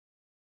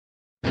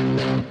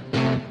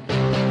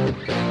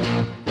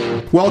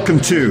Welcome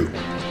to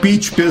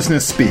Beach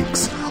Business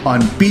Speaks on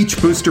Beach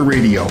Booster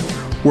Radio,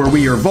 where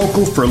we are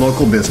vocal for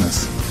local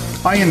business.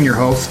 I am your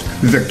host,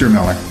 Victor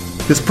Miller.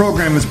 This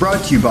program is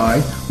brought to you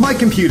by My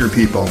Computer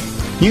People,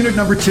 Unit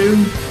Number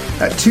 2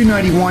 at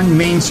 291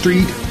 Main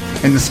Street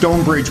in the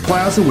Stonebridge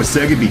Plaza,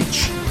 Wasaga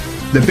Beach.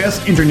 The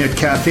best internet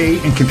cafe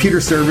and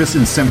computer service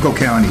in Simcoe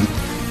County.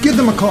 Give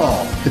them a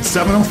call at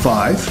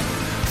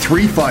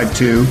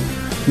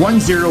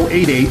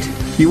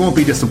 705-352-1088. You won't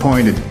be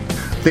disappointed.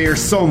 They are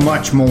so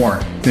much more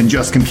than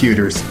just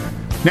computers.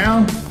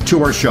 Now,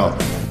 to our show.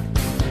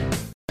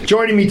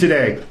 Joining me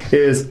today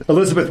is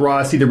Elizabeth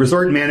Rossi, the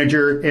resort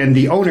manager, and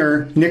the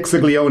owner, Nick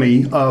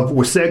Siglione, of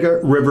Wasaga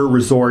River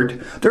Resort.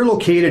 They're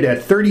located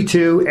at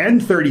 32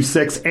 and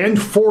 36 and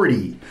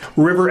 40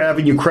 River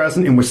Avenue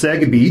Crescent in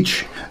Wasaga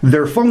Beach.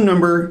 Their phone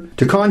number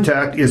to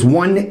contact is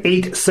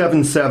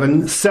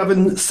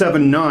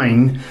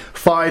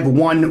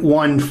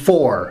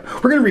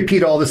 1-877-779-5114. We're going to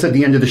repeat all this at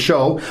the end of the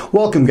show.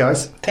 Welcome,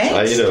 guys. Thanks.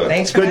 How you doing?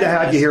 Thanks for Good to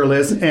have you here,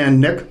 Liz and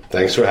Nick.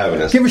 Thanks for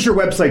having us. Give us your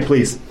website,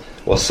 please.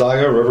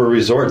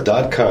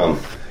 WasagaRiverResort.com.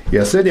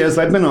 Yes, it is.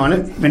 I've been on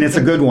it, and it's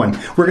a good one.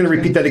 We're going to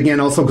repeat that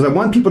again also because I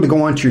want people to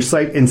go onto your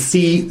site and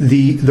see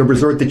the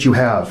resort that you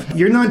have.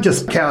 You're not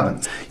just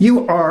cabins.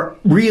 You are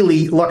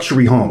really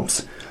luxury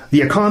homes.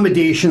 The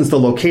accommodations, the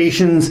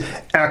locations,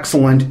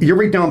 excellent. You're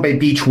right down by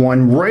Beach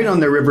 1, right on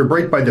the river,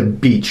 right by the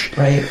beach.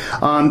 Right.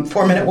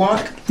 4-minute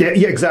walk? Yeah,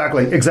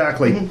 exactly.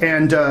 Mm-hmm.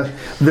 And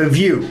the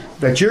view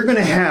that you're going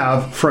to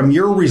have from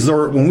your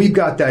resort when we've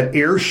got that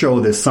air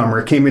show this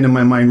summer came into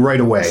my mind right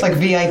away. It's like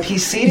VIP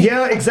seating.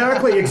 Yeah,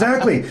 exactly.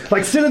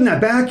 Like sit in that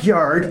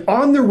backyard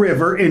on the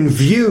river and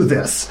view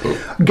this.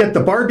 Get the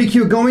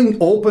barbecue going,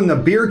 open the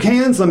beer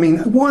cans. I mean,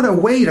 what a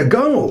way to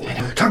go.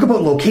 Talk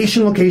about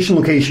location,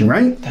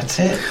 right? That's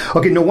it.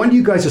 Okay, no wonder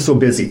you guys are so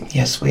busy.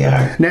 Yes, we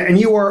are. Now, and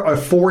you are a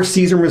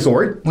 4-season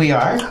resort? We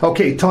are.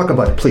 Okay, talk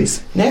about it,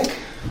 please. Nick?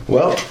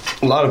 Well,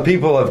 a lot of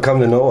people have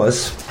come to know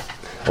us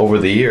over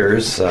the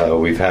years.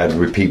 We've had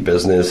repeat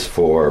business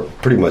for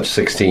pretty much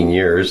 16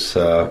 years.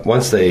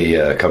 Once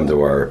they come to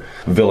our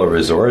villa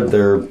resort,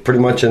 they're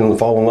pretty much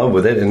fall in love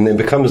with it, and it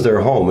becomes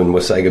their home in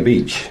Wasaga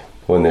Beach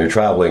when they're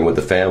traveling with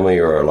the family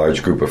or a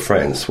large group of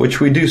friends,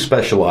 which we do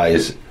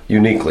specialize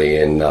uniquely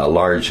in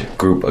large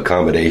group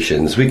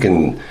accommodations. We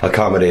can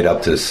accommodate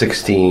up to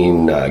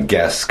 16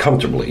 guests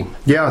comfortably.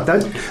 Yeah,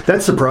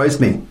 that surprised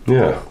me.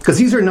 Yeah. Because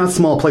these are not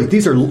small places.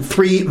 These are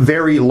 3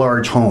 very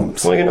large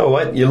homes. Well, you know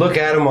what? You look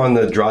at them on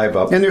the drive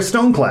up. And they're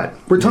stone-clad.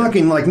 We're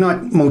talking like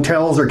not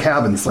motels or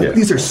cabins.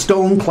 These are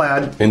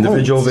stone-clad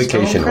individual homes.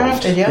 vacation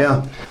homes.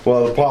 Yeah.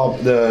 Well, Paul,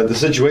 the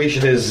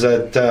situation is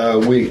that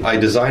I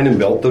designed and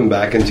built them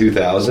back in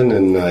 2000,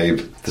 and I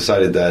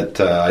decided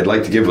that I'd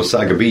like to give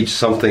Wasaga Beach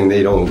something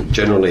they don't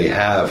generally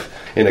have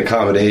in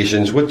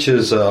accommodations, which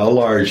is a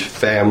large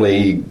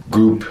family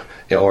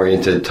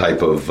group-oriented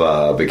type of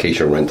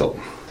vacation rental.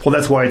 Well,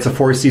 that's why it's a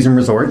 4-season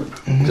resort.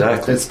 Mm-hmm.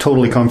 Exactly. It's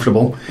totally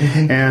comfortable.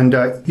 Mm-hmm. And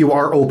you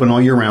are open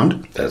all year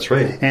round. That's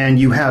right. And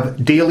you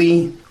have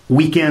daily,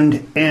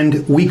 weekend,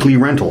 and weekly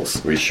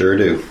rentals. We sure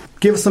do.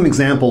 Give us some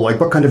example, like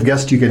what kind of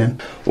guests do you get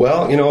in?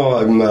 Well,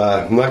 I'm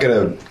not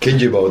going to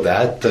kid you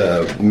about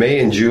that. May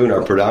and June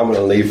are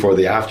predominantly for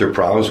the after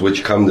proms,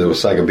 which come to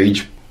Wasaga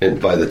Beach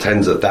by the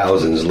tens of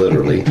thousands,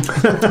 literally.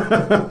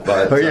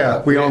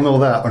 But, we all know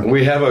that one.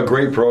 We have a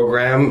great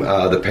program.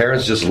 The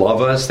parents just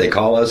love us. They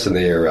call us and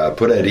they're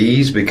put at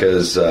ease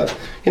because,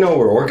 we're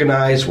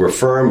organized, we're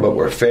firm, but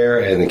we're fair,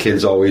 and the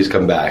kids always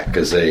come back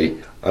because they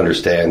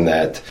understand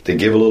that they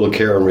give a little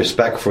care and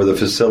respect for the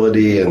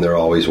facility, and they're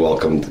always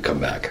welcome to come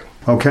back.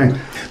 Okay.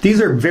 These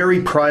are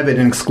very private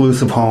and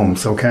exclusive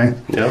homes, okay?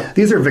 Yeah.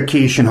 These are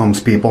vacation homes,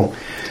 people.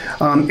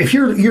 If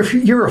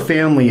you're a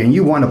family and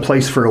you want a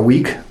place for a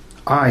week,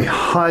 I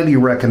highly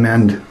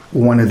recommend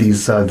one of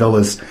these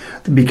villas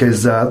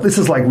because this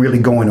is like really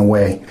going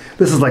away.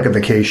 This is like a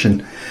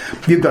vacation.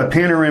 You've got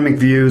panoramic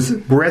views,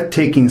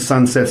 breathtaking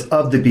sunsets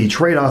of the beach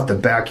right off the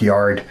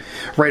backyard,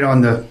 right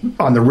on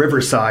the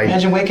riverside.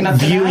 Imagine waking up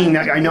viewing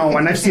that. I know,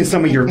 and I've seen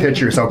some of your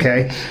pictures,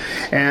 okay?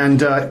 And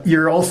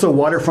you're also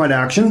waterfront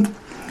action.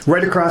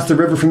 Right across the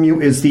river from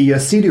you is the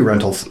Sea-Doo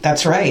rentals.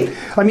 That's right.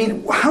 I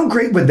mean, how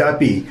great would that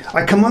be?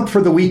 I come up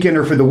for the weekend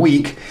or for the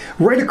week.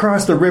 Right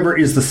across the river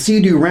is the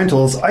Sea-Doo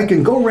rentals. I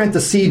can go rent the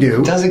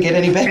Sea-Doo. Doesn't get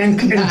any better. And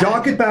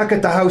dock it back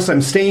at the house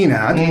I'm staying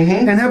at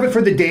and have it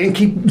for the day and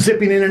keep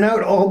zipping in and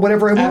out,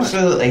 whatever I want.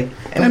 Absolutely.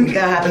 And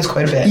that happens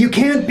quite a bit. You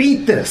can't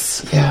beat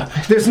this. Yeah.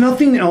 There's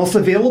nothing else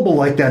available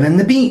like that in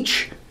the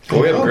beach.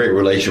 Well, we have a great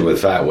relationship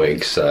with Fat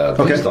Wakes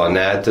based on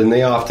that, and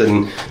they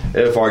often,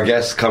 if our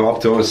guests come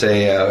up to them and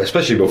say,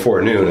 especially before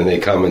noon, and they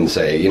come and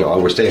say,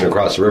 we're staying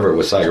across the river at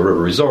Wasaga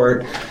River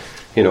Resort,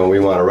 we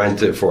want to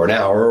rent it for an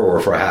hour or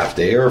for a half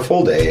day or a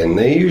full day, and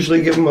they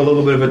usually give them a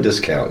little bit of a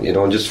discount,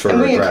 just for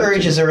and we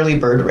encourage his early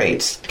bird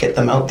rates, get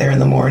them out there in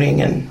the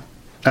morning and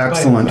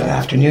excellent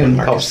afternoon.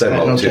 Helps them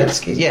out too.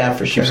 Yeah,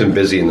 for sure. Keeps them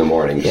busy in the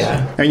mornings.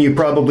 Yeah, and you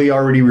probably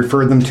already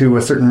referred them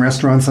to certain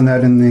restaurants on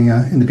that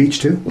in the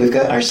beach too. We've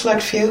got our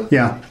select few.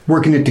 Yeah,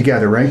 working it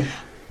together, right?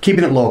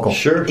 keeping it local.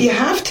 Sure. You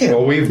have to.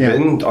 Well, we've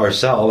been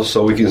ourselves,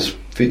 so we can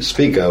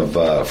speak of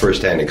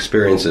first-hand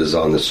experiences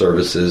on the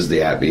services, the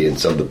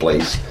ambience of the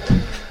place.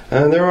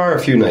 And there are a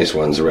few nice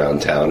ones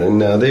around town,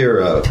 and they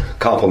are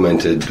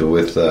complemented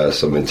with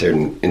some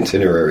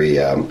itinerary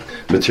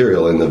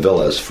material in the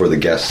villas for the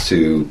guests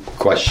to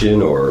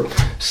question or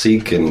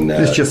seek. And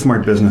it's just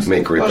smart business.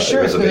 Make Well,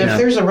 sure. If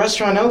there's a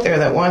restaurant out there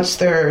that wants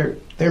their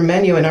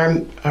menu in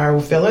our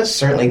villas,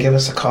 certainly give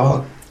us a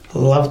call.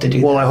 Love to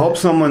do that. Well, I hope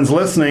someone's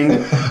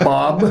listening,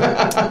 Bob.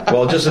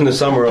 Well, just in the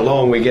summer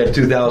alone, we get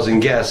 2,000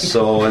 guests,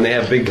 and they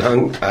have big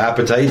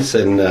appetites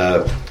and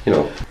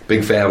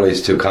big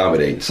families to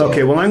accommodate. So.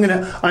 Okay, well, I'm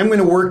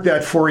gonna work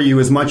that for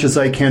you as much as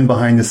I can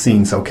behind the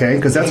scenes, okay?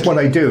 Because that's what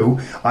I do.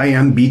 I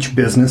am Beach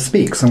Business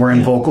Speaks, and we're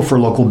in vocal for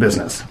local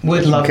business.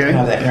 Would love to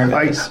have that in our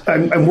villas.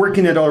 I'm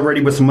working it already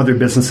with some other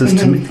businesses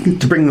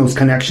to bring those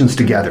connections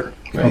together.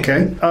 Right.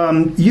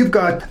 Okay. You've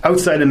got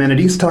outside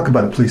amenities. Talk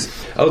about it, please.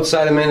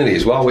 Outside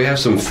amenities. Well, we have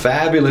some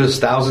fabulous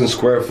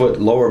 1,000-square-foot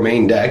lower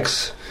main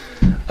decks.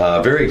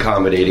 Very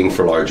accommodating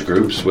for large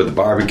groups with a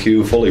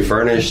barbecue, fully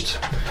furnished,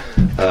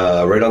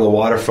 right on the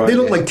waterfront. They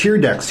look like tier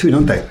decks, too,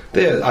 don't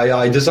they?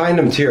 I designed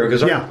them tier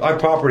because our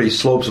property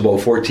slopes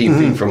about 14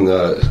 feet from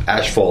the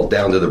asphalt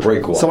down to the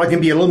breakwater. So I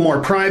can be a little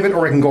more private,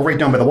 or I can go right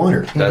down by the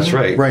water. That's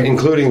right.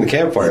 Including the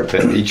campfire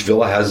pit. Each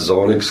villa has its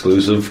own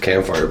exclusive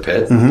campfire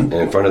pit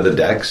in front of the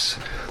decks.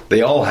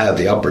 They all have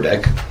the upper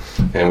deck,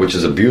 which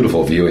is a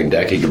beautiful viewing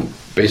deck. You can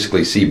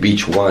basically see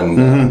Beach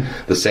 1,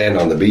 the sand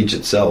on the beach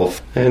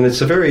itself. And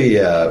it's a very...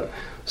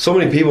 so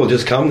many people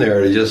just come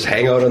there to just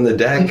hang out on the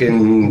deck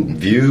and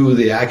view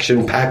the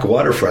action-packed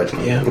waterfront.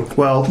 Yeah.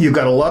 Well, you've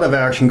got a lot of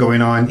action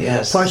going on.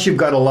 Yes. Plus, you've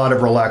got a lot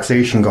of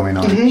relaxation going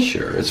on.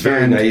 Sure. It's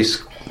very nice,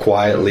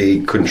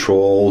 quietly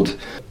controlled,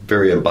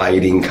 very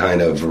abiding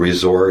kind of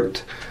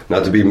resort.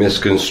 Not to be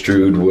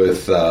misconstrued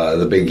with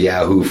the big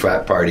Yahoo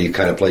frat party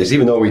kind of place.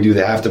 Even though we do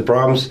the after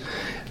proms,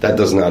 that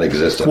does not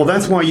exist. Well,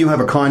 that's why you have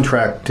a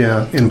contract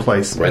in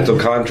place. Rental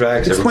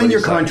contracts. Explain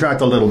your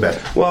contract a little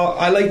bit. Well,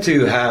 I like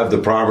to have the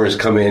promers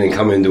come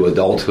into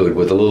adulthood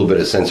with a little bit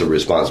of sense of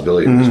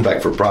responsibility and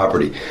respect for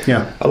property.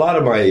 Yeah. A lot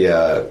of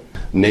my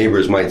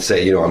neighbors might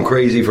say, I'm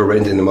crazy for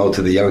renting them out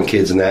to the young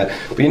kids and that.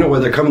 But you know what?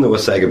 They're coming to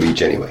Wasaga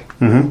Beach anyway.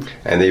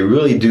 And they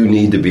really do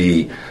need to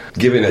be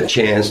given a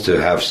chance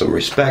to have some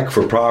respect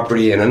for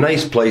property and a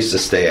nice place to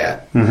stay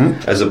at,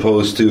 as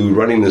opposed to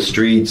running the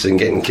streets and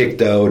getting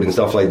kicked out and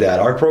stuff like that.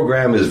 Our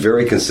program is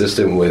very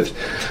consistent with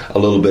a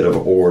little bit of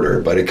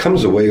order, but it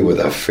comes away with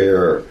a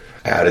fair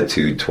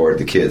attitude toward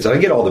the kids. I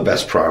get all the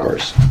best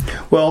promers.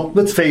 Well,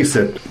 let's face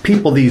it,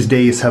 people these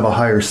days have a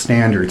higher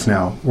standards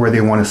now where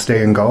they want to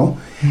stay and go.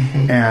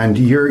 And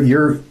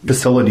your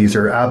facilities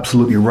are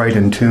absolutely right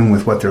in tune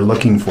with what they're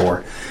looking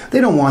for.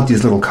 They don't want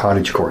these little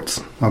cottage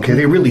courts. Okay,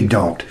 they really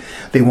don't.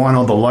 They want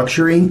all the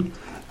luxury.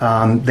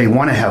 They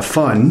want to have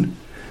fun,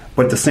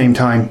 but at the same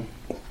time,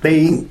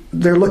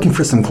 they're looking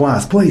for some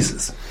class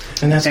places.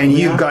 And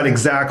you've got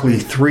exactly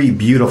 3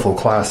 beautiful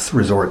class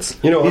resorts.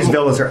 These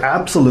villas are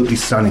absolutely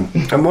stunning.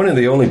 I'm one of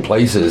the only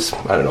places,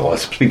 I don't know, I'm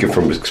speaking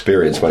from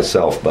experience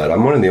myself, but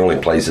I'm one of the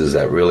only places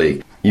that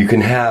really, you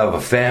can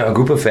have a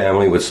group of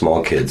family with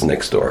small kids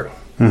next door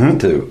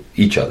to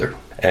each other.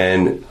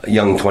 And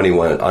young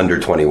under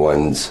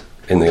 21s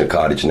in the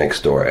cottage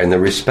next door. And the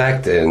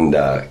respect and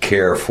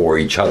care for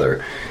each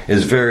other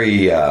is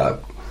very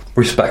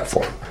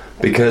respectful.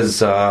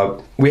 Because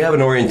we have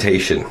an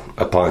orientation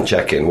upon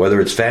check-in,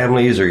 whether it's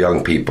families or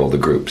young people, the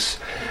groups.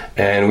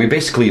 And we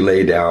basically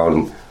lay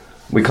down,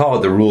 we call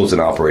it the rules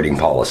and operating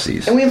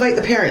policies. And we invite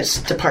the parents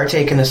to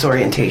partake in this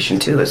orientation,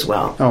 too, as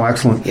well. Oh,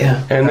 excellent.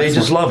 Yeah. And they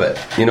just love it,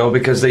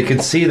 because they can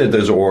see that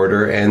there's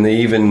order, and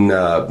they even,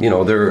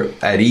 they're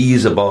at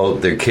ease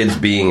about their kids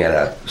being at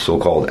a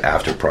so-called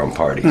after-prom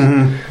party.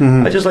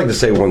 I just like to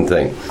say one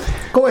thing.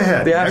 Go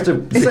ahead.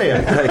 Say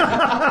it.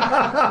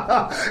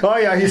 Oh,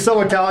 yeah, he's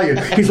so Italian.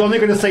 He's only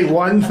going to say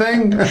one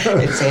thing?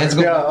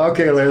 Yeah,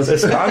 okay, Liz.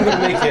 Listen, I'm going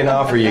to make you an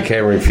offer you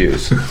can't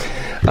refuse.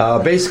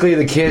 Basically,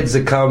 the kids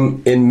that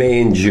come in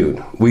May and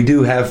June. We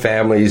do have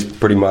families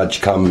pretty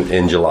much come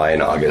in July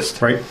and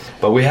August. Right.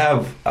 But we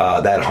have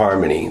that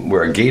harmony.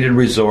 We're a gated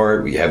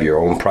resort. We have your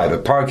own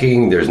private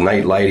parking. There's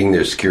night lighting.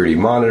 There's security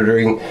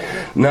monitoring.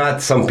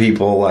 Not some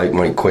people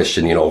might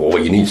question,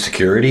 you need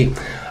security.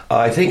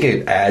 I think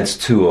it adds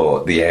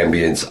to the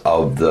ambience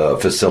of the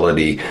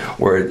facility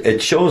where it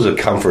shows a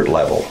comfort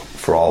level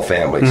for all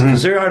families.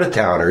 Because they're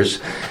out-of-towners,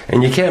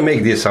 and you can't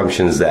make the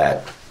assumptions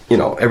that,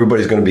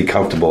 everybody's going to be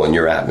comfortable in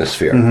your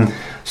atmosphere.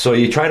 So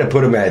you try to put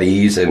them at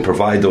ease and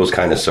provide those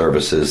kind of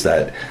services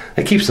that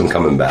keeps them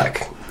coming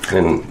back.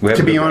 And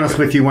to be honest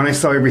with you, when I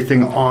saw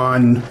everything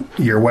on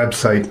your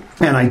website,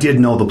 and I did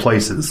know the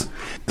places,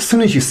 as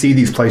soon as you see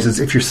these places,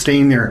 if you're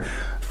staying there,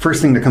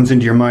 first thing that comes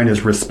into your mind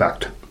is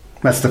respect.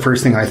 That's the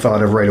first thing I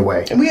thought of right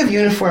away. And we have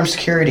uniform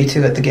security,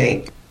 too, at the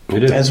gate. We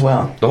do. as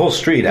well. The whole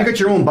street. You got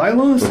your own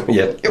bylaws?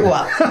 Yeah.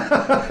 Well,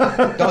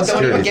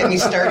 don't even get me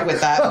started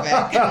with that, Vic.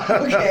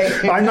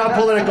 Okay. I'm not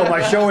political.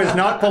 My show is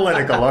not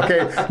political.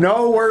 Okay.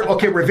 No,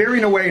 we're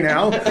veering away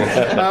now.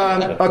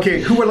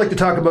 Okay. Who would like to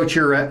talk about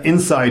your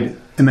inside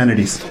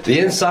amenities? The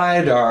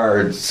inside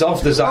are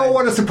self-designed. Oh,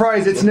 what a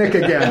surprise! It's Nick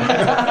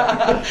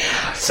again.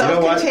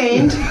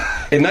 Self-contained.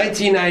 In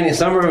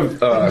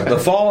 1990, the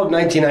fall of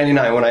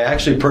 1999, when I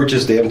actually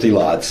purchased the empty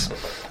lots,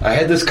 I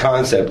had this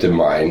concept in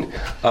mind.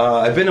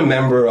 I've been a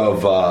member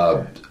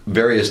of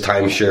various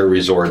timeshare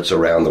resorts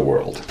around the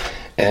world.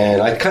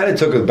 And I kind of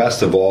took the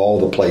best of all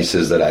the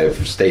places that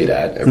I've stayed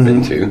at, I've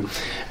been to,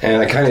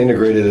 and I kind of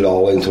integrated it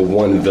all into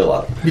one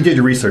villa. You did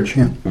your research,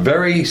 yeah.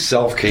 Very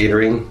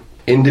self-catering,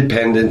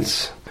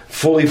 independence,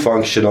 fully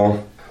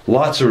functional,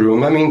 lots of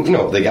room. I mean,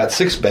 they got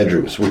 6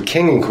 bedrooms with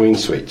king and queen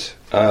suites,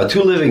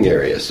 2 living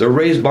areas. They're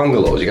raised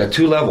bungalows. You got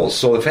 2 levels.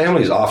 So the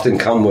families often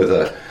come with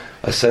a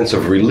sense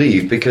of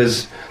relief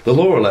because the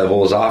lower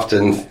level is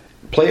often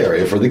play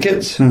area for the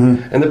kids.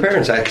 And the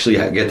parents actually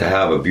get to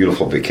have a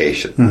beautiful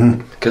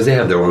vacation because they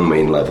have their own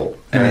main level.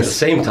 And at the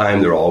same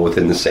time, they're all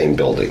within the same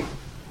building.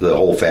 The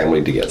whole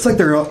family together. It's like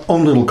their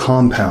own little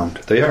compound.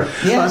 They are.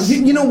 Yes.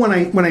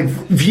 When I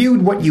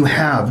viewed what you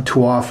have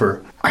to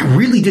offer, I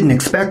really didn't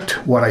expect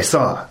what I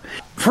saw.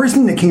 First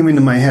thing that came into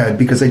my head,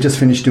 because I just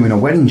finished doing a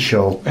wedding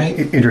show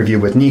interview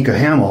with Nika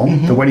Hamill,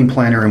 the wedding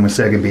planner in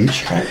Wasaga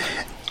Beach,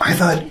 I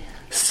thought,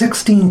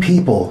 16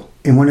 people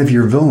in one of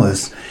your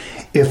villas.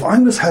 If I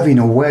was having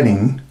a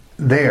wedding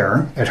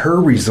there at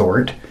her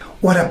resort,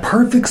 what a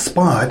perfect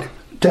spot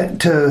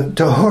to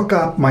hook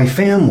up my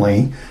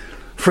family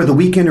for the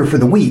weekend or for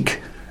the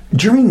week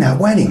during that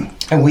wedding.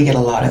 And we get a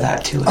lot of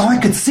that too. Oh, I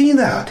could see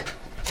that.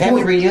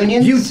 Family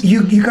reunions?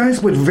 You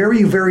guys would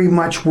very, very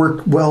much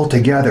work well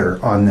together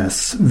on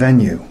this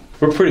venue.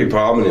 We're pretty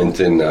prominent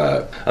in,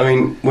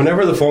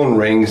 whenever the phone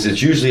rings,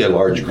 it's usually a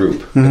large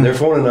group. And they're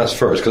phoning us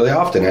first, because they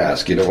often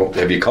ask,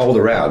 have you called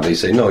around? They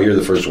say, no, you're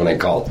the first one I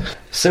called.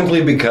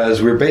 Simply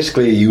because we're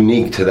basically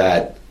unique to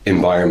that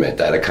environment,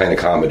 that kind of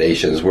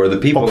accommodations where the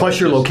people... Well, plus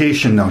your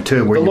location, though,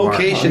 too. Where the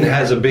location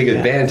has a big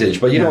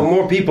advantage, but,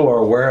 more people are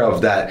aware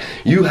of that.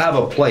 You have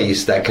a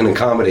place that can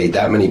accommodate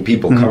that many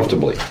people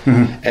comfortably.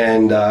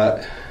 And...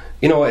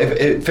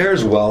 it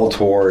fares well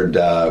toward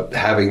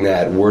having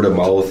that word of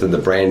mouth and the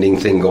branding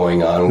thing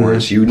going on, where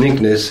its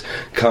uniqueness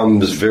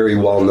comes very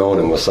well known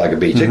in Wasaga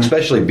Beach,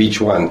 especially Beach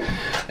 1.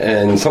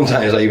 And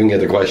sometimes I even get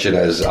the question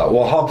as,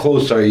 well, how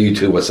close are you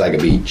to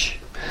Wasaga Beach?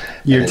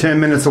 You're 10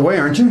 minutes away,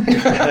 aren't you? You're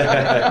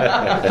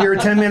a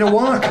 10-minute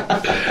walk.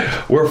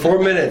 We're 4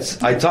 minutes.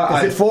 Is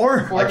it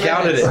 4? I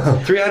counted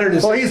it.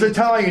 300. Well, he's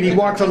Italian. He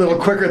walks a little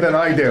quicker than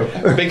I do.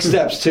 Big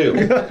steps, too.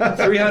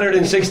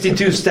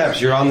 362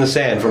 steps. You're on the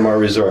sand from our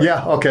resort.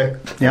 Yeah, okay.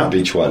 Yeah.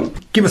 Beach 1.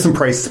 Give us some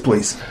prices,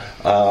 please.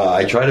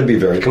 I try to be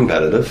very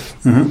competitive.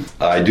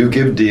 I do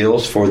give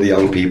deals for the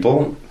young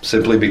people,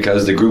 simply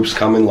because the groups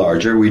come in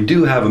larger. We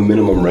do have a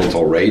minimum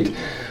rental rate.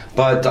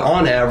 But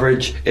on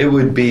average, it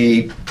would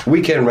be,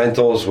 weekend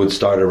rentals would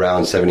start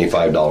around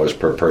 $75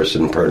 per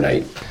person per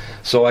night.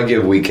 So I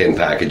give weekend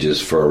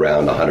packages for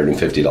around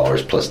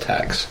 $150 plus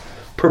tax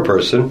per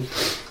person.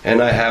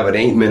 And I have an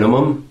 8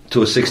 minimum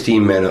to a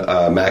 16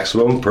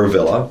 maximum per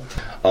villa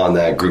on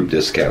that group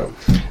discount.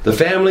 The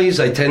families,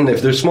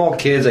 if they're small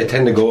kids, I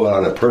tend to go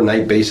on a per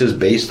night basis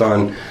based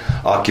on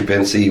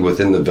occupancy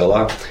within the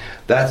villa.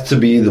 That's to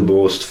be the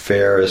most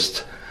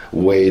fairest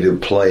way to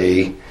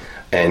play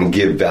and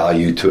give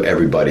value to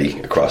everybody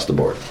across the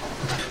board.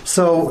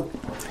 So,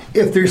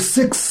 if there's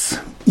 6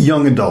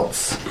 young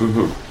adults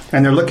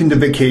and they're looking to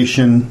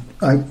vacation,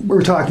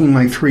 we're talking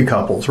like 3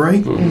 couples,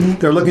 right?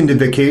 They're looking to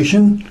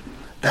vacation.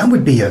 That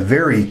would be a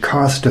very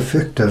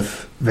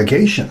cost-effective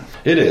vacation.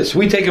 It is.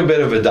 We take a bit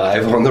of a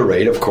dive on the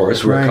rate, of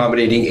course. We're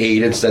accommodating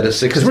 8 instead of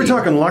 16. Because we're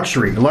talking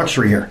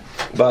luxury here.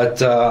 But,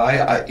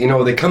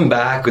 they come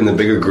back in the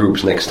bigger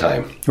groups next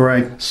time.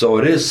 Right. So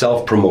it is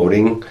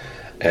self-promoting.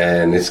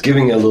 And it's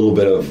giving a little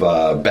bit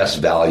of best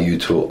value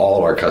to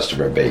all our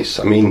customer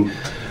base. I mean,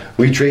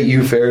 we treat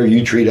you fair,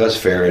 you treat us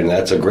fair, and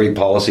that's a great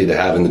policy to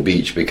have in the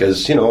beach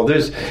because,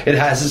 it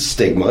has its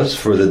stigmas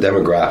for the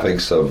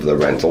demographics of the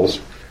rentals.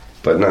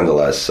 But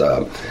nonetheless,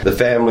 the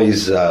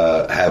families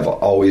have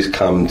always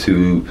come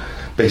to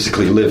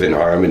basically live in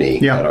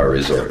harmony at our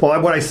resort.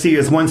 Well, what I see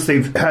is once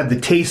they've had the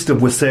taste of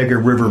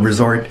Wasaga River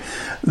Resort,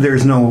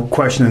 there's no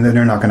question that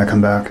they're not going to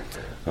come back.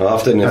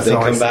 Often, if they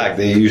come back,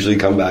 they usually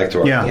come back to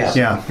our place.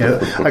 Yeah.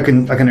 I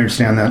can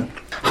understand that.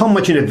 How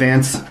much in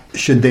advance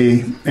should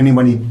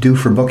anybody do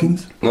for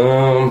bookings?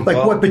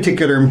 What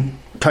particular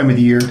time of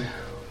the year?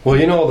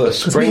 Well, the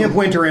spring. We have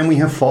winter and we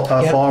have fall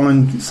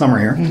and summer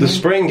here. The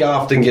spring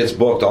often gets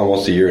booked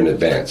almost a year in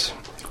advance.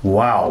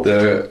 Wow.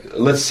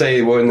 Let's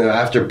say when the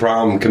after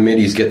prom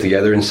committees get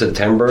together in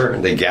September,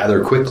 they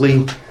gather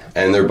quickly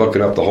and they're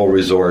booking up the whole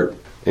resort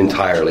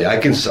entirely. I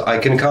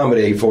can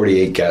accommodate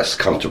 48 guests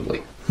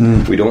comfortably.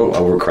 We don't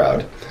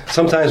overcrowd.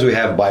 Sometimes we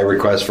have by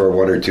requests for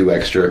 1 or 2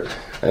 extra,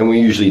 and we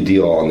usually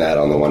deal on that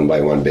on the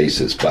 1-by-1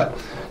 basis. But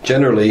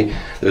generally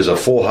there's a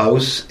full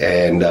house,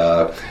 and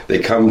they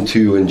come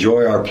to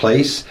enjoy our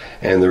place,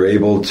 and they're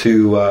able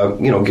to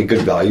get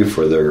good value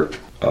for their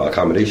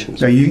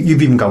accommodations. Now,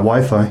 you've even got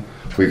Wi-Fi.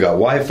 We got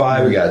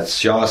Wi-Fi, we got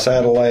Shaw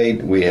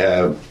satellite, we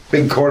have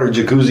big corner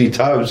jacuzzi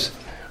tubs,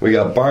 we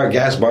got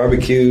gas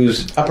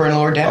barbecues, Upper and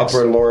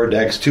lower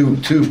decks, two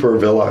per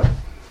villa.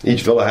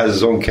 Each villa has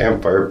its own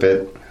campfire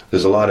pit.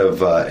 There's a lot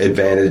of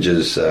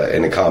advantages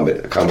in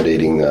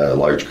accommodating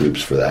large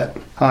groups for that.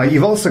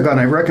 You've also got,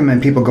 I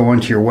recommend people go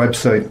onto your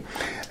website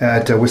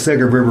at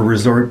Wasaga River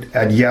Resort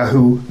at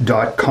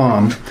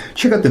yahoo.com.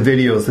 Check out the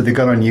videos that they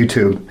got on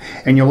YouTube.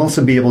 And you'll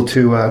also be able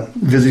to,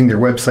 visiting their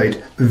website,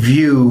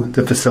 view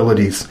the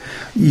facilities.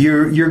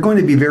 You're going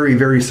to be very,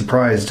 very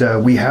surprised.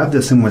 We have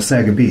this in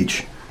Wasaga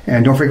Beach.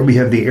 And don't forget, we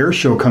have the air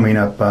show coming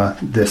up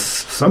this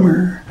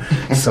summer.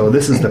 So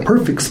this is the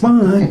perfect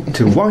spot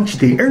to watch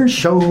the air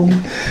show.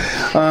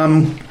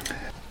 I've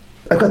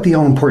got the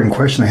all-important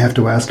question I have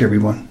to ask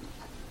everyone.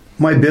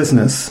 My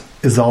business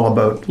is all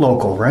about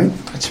local, right?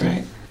 That's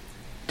right.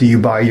 Do you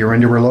buy your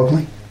underwear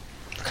locally?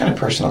 What kind of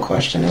personal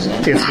question is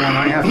it? It's one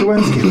I have to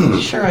ask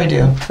you. Sure I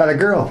do. Had a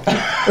girl.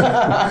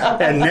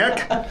 And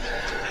Nick?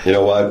 You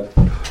know what?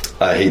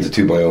 I hate to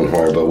toot my own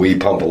horn, but we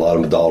pump a lot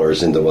of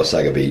dollars into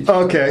Wasaga Beach.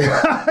 Okay.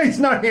 He's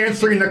not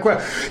answering the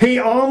question. He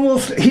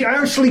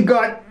actually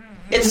got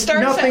it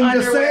starts nothing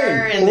to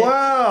say. And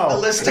wow. The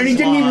list and he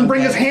didn't even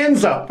bring his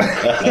hands up.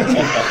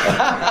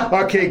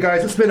 Okay,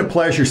 guys, it's been a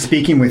pleasure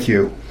speaking with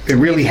you. It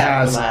really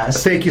has.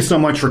 Thank you so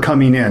much for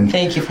coming in.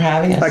 Thank you for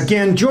having us.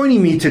 Again,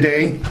 joining me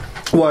today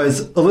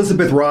was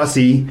Elizabeth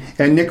Rossi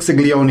and Nick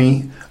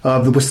Siglione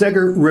of the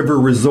Wasaga River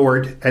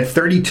Resort at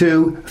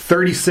 32,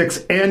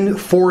 36, and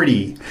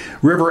 40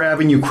 River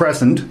Avenue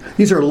Crescent.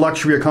 These are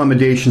luxury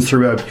accommodations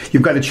throughout.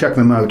 You've got to check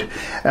them out.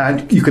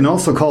 And you can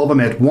also call them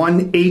at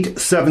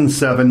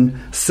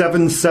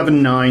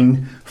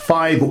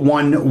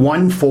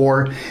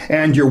 1-877-779-5114.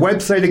 And your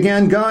website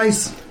again,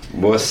 guys?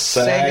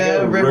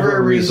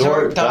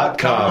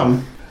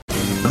 WasagaRiverResort.com.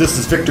 This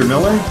is Victor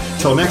Miller.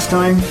 Till next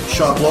time,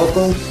 shop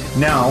local.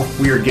 Now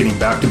we are getting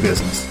back to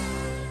business.